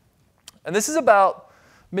 And this is about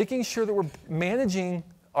making sure that we're managing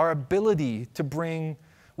our ability to bring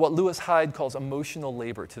what Lewis Hyde calls emotional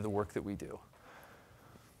labor to the work that we do.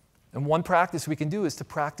 And one practice we can do is to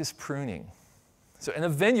practice pruning. So in a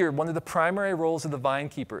vineyard, one of the primary roles of the vine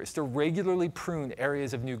keeper is to regularly prune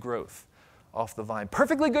areas of new growth. off the vine.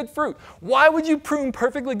 Perfectly good fruit. Why would you prune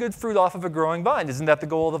perfectly good fruit off of a growing vine? Isn't that the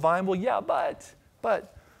goal of the vine? Well, yeah,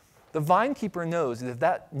 but the vine keeper knows that if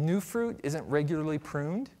that new fruit isn't regularly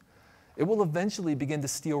pruned, it will eventually begin to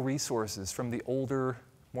steal resources from the older,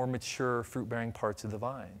 more mature fruit-bearing parts of the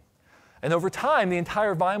vine. And over time, the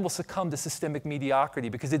entire vine will succumb to systemic mediocrity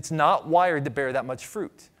because it's not wired to bear that much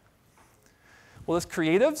fruit. Well, as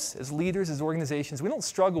creatives, as leaders, as organizations, we don't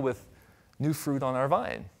struggle with new fruit on our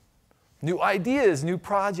vine, new ideas, new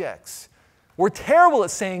projects. We're terrible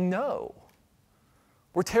at saying no.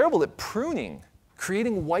 We're terrible at pruning,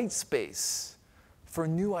 creating white space for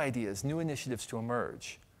new ideas, new initiatives to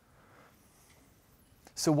emerge.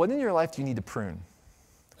 So what in your life do you need to prune?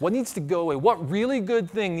 What needs to go away? What really good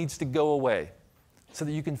thing needs to go away so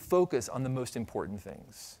that you can focus on the most important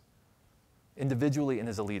things, individually and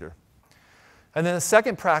as a leader? And then the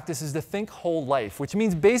second practice is to think whole life, which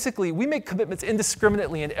means basically we make commitments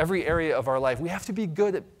indiscriminately in every area of our life. We have to be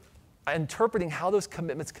good at interpreting how those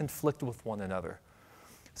commitments conflict with one another.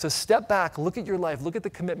 So step back, look at your life, look at the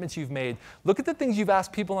commitments you've made, look at the things you've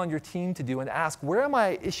asked people on your team to do, and ask, where am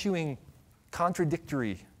I issuing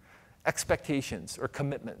contradictory expectations or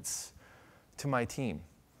commitments to my team?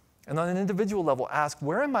 And on an individual level, ask,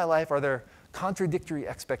 where in my life are there contradictory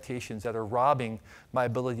expectations that are robbing my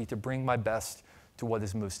ability to bring my best to what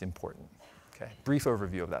is most important? Okay, brief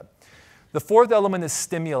overview of that. The fourth element is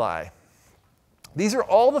stimuli. These are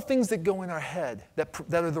all the things that go in our head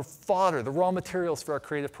that are the fodder, the raw materials for our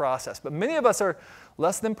creative process. But many of us are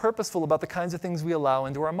less than purposeful about the kinds of things we allow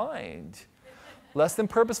into our mind, less than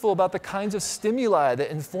purposeful about the kinds of stimuli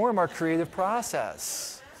that inform our creative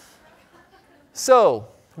process. So,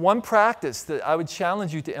 one practice that I would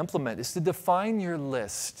challenge you to implement is to define your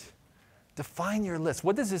list. Define your list.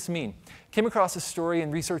 What does this mean? Came across a story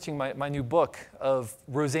in researching my new book of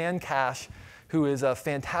Rosanne Cash, who is a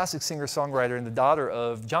fantastic singer-songwriter and the daughter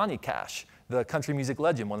of Johnny Cash, the country music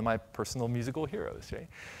legend, one of my personal musical heroes. Right?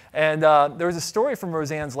 And there was a story from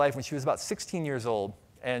Rosanne's life when she was about 16 years old,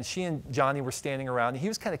 and she and Johnny were standing around, and he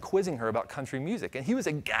was kind of quizzing her about country music, and he was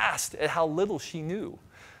aghast at how little she knew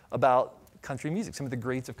about country music, some of the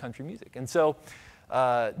greats of country music. And so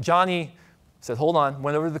Johnny said, hold on,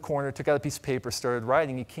 went over to the corner, took out a piece of paper, started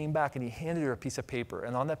writing. He came back and he handed her a piece of paper.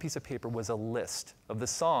 And on that piece of paper was a list of the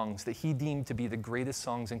songs that he deemed to be the greatest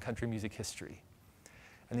songs in country music history.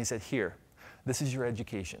 And he said, here, this is your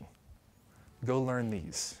education. Go learn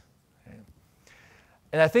these. Okay.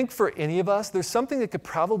 And I think for any of us, there's something that could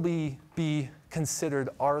probably be considered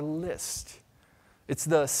our list. It's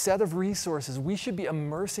the set of resources we should be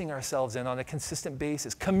immersing ourselves in on a consistent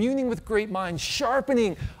basis, communing with great minds,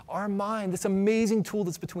 sharpening our mind, this amazing tool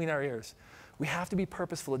that's between our ears. We have to be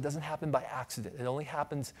purposeful. It doesn't happen by accident. It only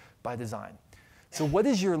happens by design. So what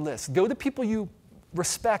is your list? Go to people you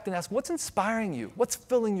respect and ask, what's inspiring you? What's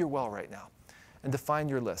filling your well right now? And define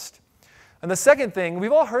your list. And the second thing,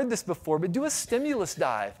 we've all heard this before, but do a stimulus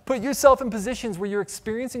dive. Put yourself in positions where you're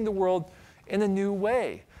experiencing the world in a new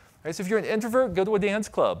way. Right, so if you're an introvert, go to a dance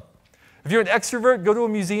club. If you're an extrovert, go to a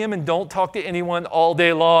museum and don't talk to anyone all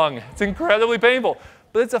day long. It's incredibly painful,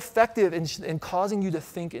 but it's effective in causing you to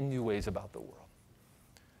think in new ways about the world.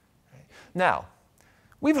 Right? Now,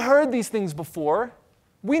 we've heard these things before.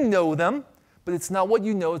 We know them, but it's not what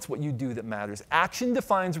you know, it's what you do that matters. Action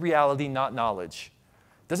defines reality, not knowledge.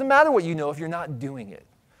 It doesn't matter what you know if you're not doing it.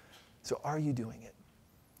 So are you doing it?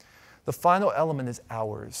 The final element is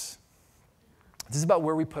hours. This is about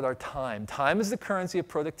where we put our time. Time is the currency of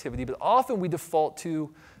productivity, but often we default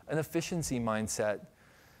to an efficiency mindset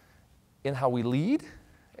in how we lead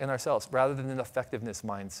in ourselves rather than an effectiveness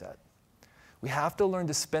mindset. We have to learn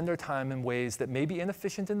to spend our time in ways that may be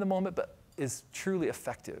inefficient in the moment, but is truly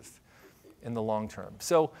effective in the long term.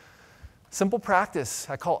 So, simple practice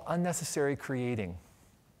I call unnecessary creating.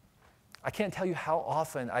 I can't tell you how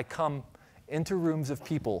often I come into rooms of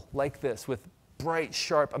people like this with bright,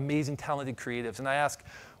 sharp, amazing, talented creatives. And I ask,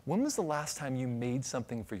 when was the last time you made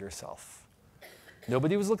something for yourself?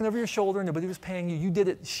 Nobody was looking over your shoulder. Nobody was paying you. You did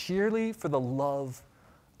it sheerly for the love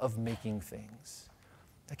of making things.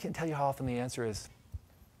 I can't tell you how often the answer is,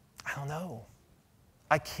 I don't know.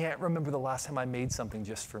 I can't remember the last time I made something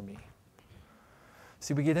just for me.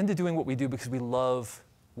 See, we get into doing what we do because we love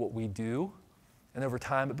what we do. And over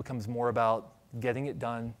time, it becomes more about getting it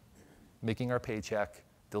done, making our paycheck,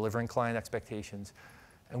 delivering client expectations,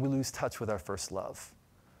 and we lose touch with our first love.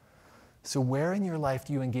 So where in your life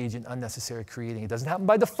do you engage in unnecessary creating? It doesn't happen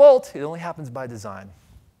by default, it only happens by design.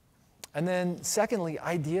 And then secondly,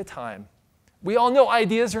 idea time. We all know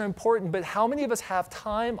ideas are important, but how many of us have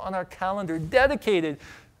time on our calendar dedicated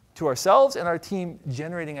to ourselves and our team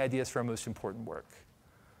generating ideas for our most important work?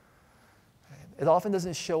 it often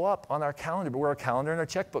doesn't show up on our calendar, but where our calendar and our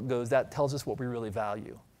checkbook goes, that tells us what we really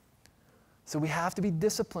value. So we have to be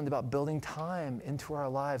disciplined about building time into our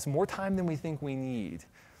lives, more time than we think we need.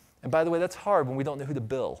 And by the way, that's hard when we don't know who to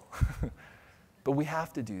bill. But we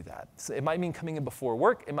have to do that. So it might mean coming in before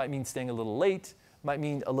work. It might mean staying a little late. It might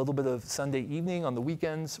mean a little bit of Sunday evening on the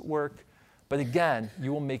weekends work. But again,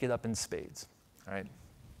 you will make it up in spades. All right?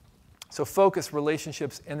 So focus,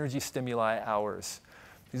 relationships, energy, stimuli, hours.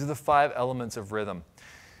 These are the 5 elements of rhythm.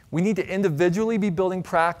 We need to individually be building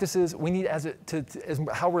practices. We need, as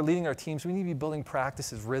how we're leading our teams, we need to be building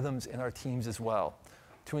practices, rhythms in our teams as well,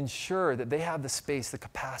 to ensure that they have the space, the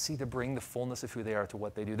capacity to bring the fullness of who they are to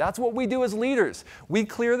what they do. That's what we do as leaders. We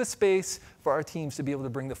clear the space for our teams to be able to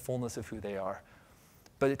bring the fullness of who they are.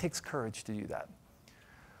 But it takes courage to do that.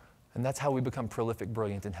 And that's how we become prolific,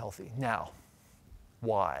 brilliant, and healthy. Now,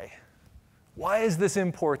 why? Why is this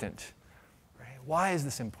important? Right? Why is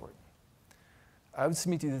this important? I would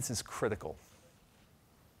submit to you this is critical.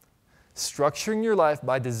 Structuring your life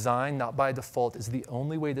by design, not by default, is the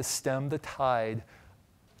only way to stem the tide,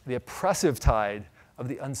 the oppressive tide of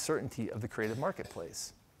the uncertainty of the creative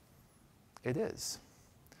marketplace. It is.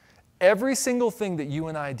 Every single thing that you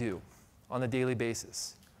and I do on a daily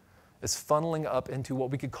basis is funneling up into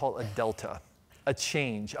what we could call a delta, a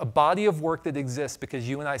change, a body of work that exists because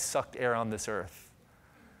you and I sucked air on this earth.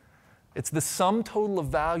 It's the sum total of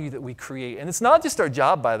value that we create. And it's not just our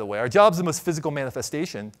job, by the way. Our job's the most physical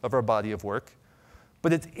manifestation of our body of work.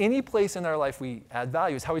 But it's any place in our life we add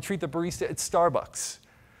value. It's how we treat the barista at Starbucks.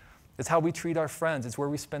 It's how we treat our friends. It's where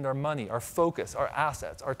we spend our money, our focus, our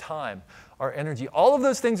assets, our time, our energy. All of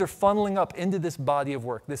those things are funneling up into this body of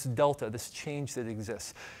work, this delta, this change that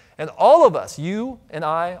exists. And all of us, you and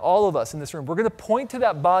I, all of us in this room, we're going to point to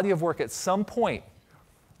that body of work at some point.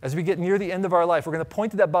 As we get near the end of our life, we're going to point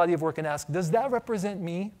to that body of work and ask, does that represent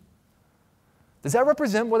me? Does that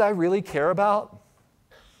represent what I really care about?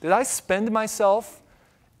 Did I spend myself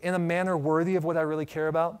in a manner worthy of what I really care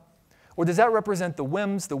about? Or does that represent the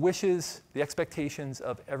whims, the wishes, the expectations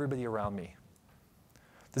of everybody around me?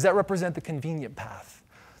 Does that represent the convenient path?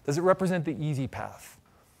 Does it represent the easy path?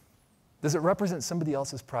 Does it represent somebody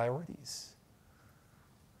else's priorities?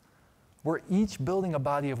 We're each building a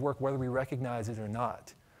body of work whether we recognize it or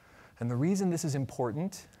not. And the reason this is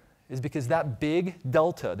important is because that big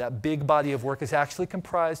delta, that big body of work is actually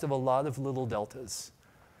comprised of a lot of little deltas.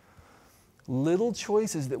 Little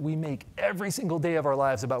choices that we make every single day of our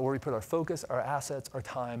lives about where we put our focus, our assets, our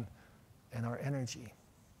time, and our energy.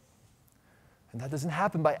 And that doesn't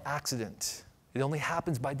happen by accident. It only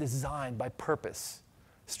happens by design, by purpose,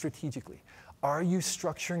 strategically. Are you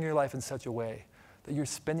structuring your life in such a way that you're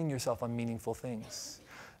spending yourself on meaningful things?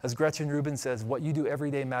 As Gretchen Rubin says, what you do every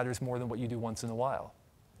day matters more than what you do once in a while.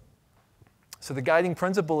 So the guiding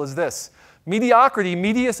principle is this: mediocrity,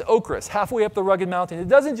 medius ocris, halfway up the rugged mountain. It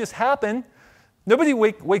doesn't just happen. Nobody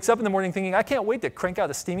wakes up in the morning thinking, I can't wait to crank out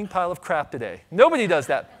a steaming pile of crap today. Nobody does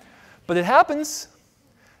that. But it happens.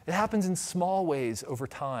 It happens in small ways over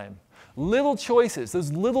time. Little choices,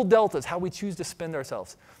 those little deltas, how we choose to spend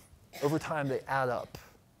ourselves, over time they add up.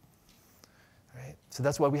 Right? So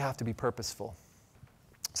that's why we have to be purposeful.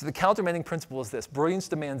 So the countermanding principle is this: brilliance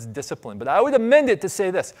demands discipline. But I would amend it to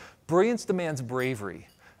say this: brilliance demands bravery.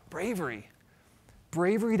 Bravery.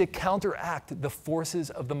 Bravery to counteract the forces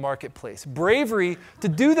of the marketplace. Bravery to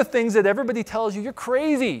do the things that everybody tells you, you're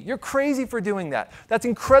crazy. You're crazy for doing that. That's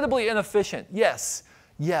incredibly inefficient. Yes.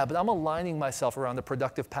 Yeah, but I'm aligning myself around the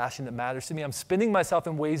productive passion that matters to me. I'm spending myself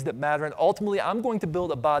in ways that matter. And ultimately, I'm going to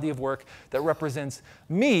build a body of work that represents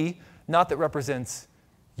me, not that represents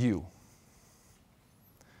you.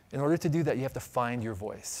 In order to do that, you have to find your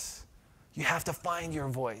voice. You have to find your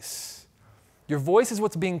voice. Your voice is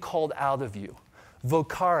what's being called out of you.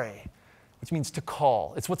 Vocare, which means to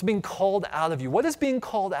call. It's what's being called out of you. What is being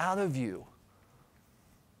called out of you?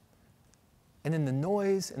 And in the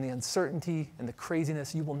noise and the uncertainty and the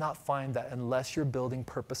craziness, you will not find that unless you're building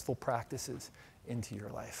purposeful practices into your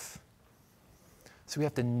life. So we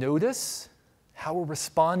have to notice how we're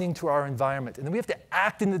responding to our environment. And then we have to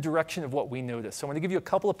act in the direction of what we notice. So I'm going to give you a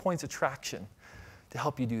couple of points of traction to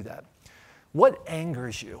help you do that. What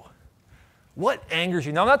angers you? What angers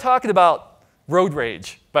you? Now, I'm not talking about road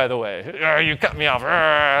rage, by the way. You cut me off.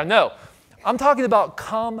 No. I'm talking about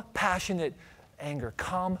calm, passionate anger.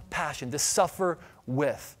 Calm passion, to suffer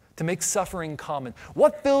with, to make suffering common.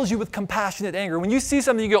 What fills you with compassionate anger? When you see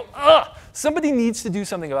something, you go, somebody needs to do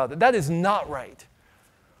something about it. That is not right.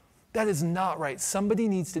 That is not right. Somebody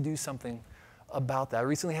needs to do something about that. I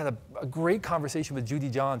recently had a great conversation with Judy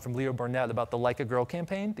John from Leo Burnett about the Like a Girl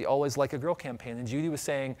campaign, the Always Like a Girl campaign. And Judy was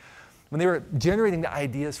saying, when they were generating the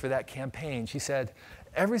ideas for that campaign, she said,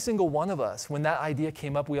 every single one of us, when that idea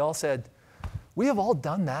came up, we all said, we have all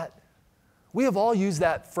done that. We have all used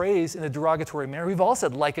that phrase in a derogatory manner. We've all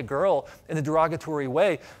said like a girl in a derogatory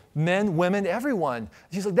way. Men, women, everyone.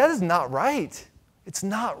 She's like, that is not right. It's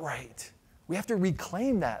not right. We have to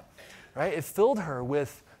reclaim that, right? It filled her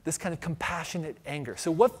with this kind of compassionate anger.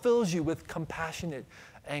 So what fills you with compassionate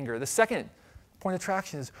anger? The second point of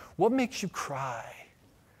attraction is, what makes you cry?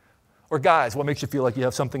 Or guys, what makes you feel like you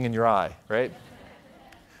have something in your eye, right?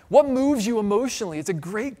 What moves you emotionally? It's a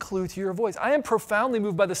great clue to your voice. I am profoundly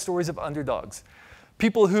moved by the stories of underdogs.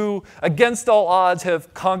 People who, against all odds,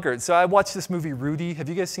 have conquered. So I watched this movie, Rudy. Have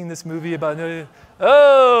you guys seen this movie about Notre Dame?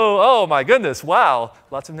 Oh my goodness, wow.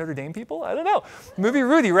 Lots of Notre Dame people? I don't know. Movie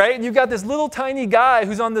Rudy, right? And you've got this little tiny guy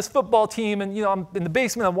who's on this football team, and I'm in the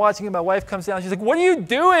basement, I'm watching it, my wife comes down, she's like, what are you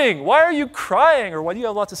doing? Why are you crying? Or why do you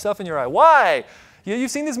have lots of stuff in your eye? Why?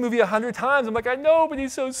 You've seen this movie 100 times. I'm like, I know, but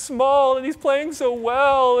he's so small, and he's playing so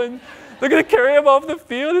well, and they're going to carry him off the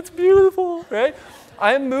field. It's beautiful, right?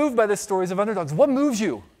 I am moved by the stories of underdogs. What moves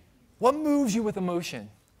you? What moves you with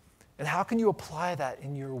emotion? And how can you apply that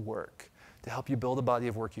in your work to help you build a body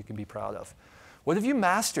of work you can be proud of? What have you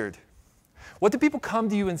mastered? What do people come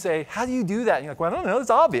to you and say, how do you do that? And you're like, well, I don't know.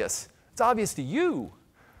 It's obvious. It's obvious to you.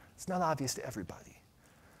 It's not obvious to everybody.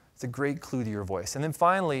 It's a great clue to your voice. And then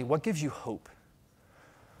finally, what gives you hope?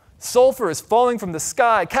 Sulfur is falling from the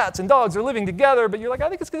sky. Cats and dogs are living together, but you're like, I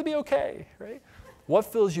think it's going to be okay, right? What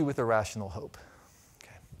fills you with irrational hope?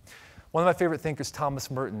 Okay. One of my favorite thinkers,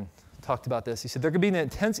 Thomas Merton, talked about this. He said, there could be an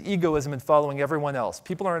intense egoism in following everyone else.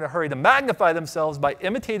 People are in a hurry to magnify themselves by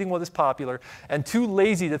imitating what is popular and too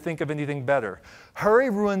lazy to think of anything better.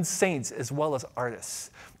 Hurry ruins saints as well as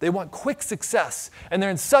artists. They want quick success, and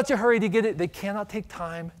they're in such a hurry to get it, they cannot take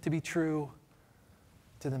time to be true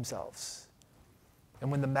to themselves. And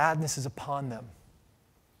when the madness is upon them,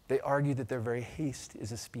 they argue that their very haste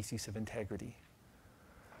is a species of integrity.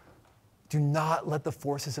 Do not let the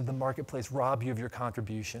forces of the marketplace rob you of your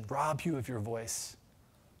contribution, rob you of your voice.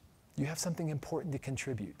 You have something important to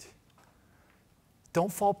contribute.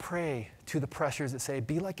 Don't fall prey to the pressures that say,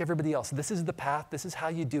 be like everybody else. This is the path. This is how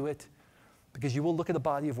you do it. Because you will look at a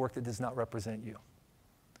body of work that does not represent you.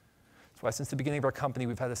 That's why since the beginning of our company,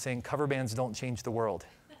 we've had a saying, cover bands don't change the world.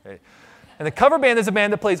 Right? And the cover band is a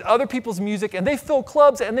band that plays other people's music, and they fill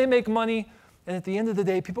clubs, and they make money. And at the end of the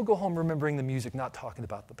day, people go home remembering the music, not talking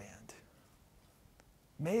about the band.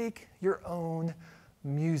 Make your own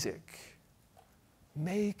music.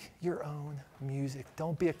 Make your own music.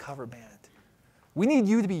 Don't be a cover band. We need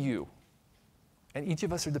you to be you. And each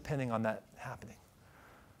of us are depending on that happening.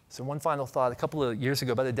 So one final thought. A couple of years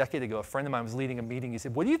ago, about a decade ago, a friend of mine was leading a meeting. He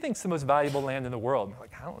said, what do you think is the most valuable land in the world? And I'm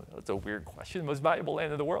like, I don't know. That's a weird question. The most valuable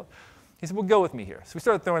land in the world. He said, well, go with me here. So we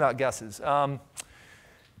started throwing out guesses.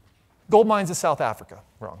 Gold mines of South Africa.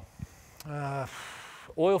 Wrong.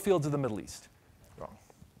 Oil fields of the Middle East. Wrong.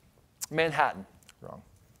 Manhattan. Wrong.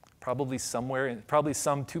 Probably somewhere, probably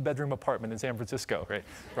some two-bedroom apartment in San Francisco, right?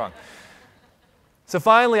 Wrong. So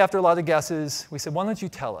finally, after a lot of guesses, we said, why don't you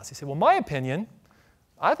tell us? He said, well, my opinion,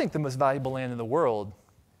 I think the most valuable land in the world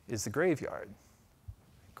is the graveyard.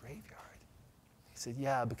 Graveyard. He said,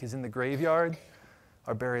 yeah, because in the graveyard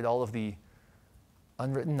are buried all of the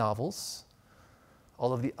unwritten novels,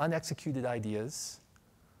 all of the unexecuted ideas,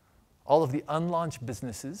 all of the unlaunched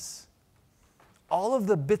businesses, all of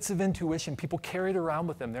the bits of intuition people carried around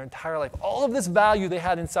with them their entire life, all of this value they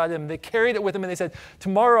had inside them, they carried it with them and they said,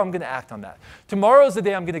 tomorrow I'm going to act on that. Tomorrow is the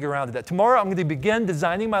day I'm going to get around to that. Tomorrow I'm going to begin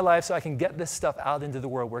designing my life so I can get this stuff out into the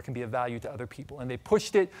world where it can be of value to other people. And they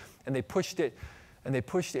pushed it, and they pushed it, and they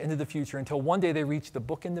pushed it into the future until one day they reached the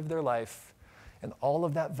bookend of their life, and all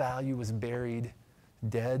of that value was buried,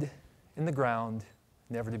 dead in the ground,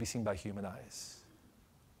 never to be seen by human eyes.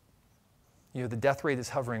 You know, the death rate is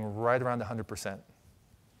hovering right around 100%.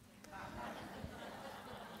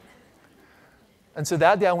 And so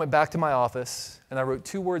that day I went back to my office, and I wrote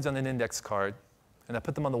 2 words on an index card, and I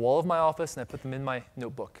put them on the wall of my office, and I put them in my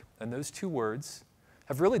notebook. And those 2 words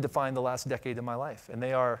have really defined the last decade of my life, and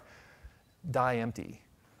they are, die empty.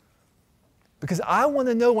 Because I want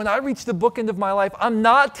to know when I reach the bookend of my life, I'm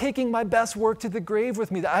not taking my best work to the grave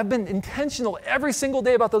with me. That I've been intentional every single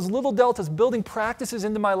day about those little deltas, building practices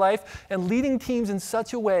into my life and leading teams in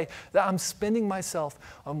such a way that I'm spending myself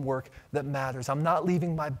on work that matters. I'm not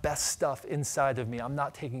leaving my best stuff inside of me. I'm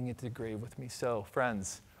not taking it to the grave with me. So,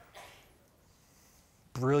 friends,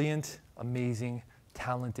 brilliant, amazing,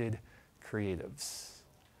 talented creatives,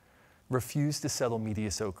 refuse to settle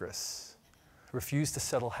mediocres. Refuse to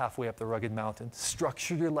settle halfway up the rugged mountain.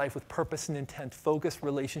 Structure your life with purpose and intent, focus,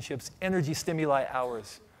 relationships, energy, stimuli,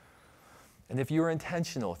 hours. And if you're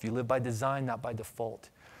intentional, if you live by design, not by default,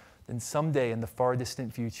 then someday in the far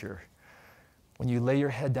distant future, when you lay your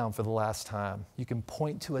head down for the last time, you can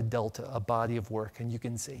point to a delta, a body of work, and you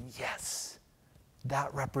can say, yes,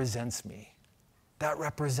 that represents me. That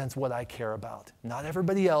represents what I care about. Not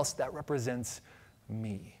everybody else, that represents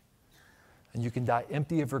me. And you can die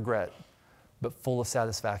empty of regret, but full of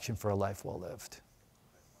satisfaction for a life well lived.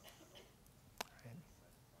 All right.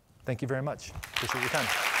 Thank you very much. Appreciate your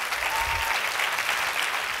time.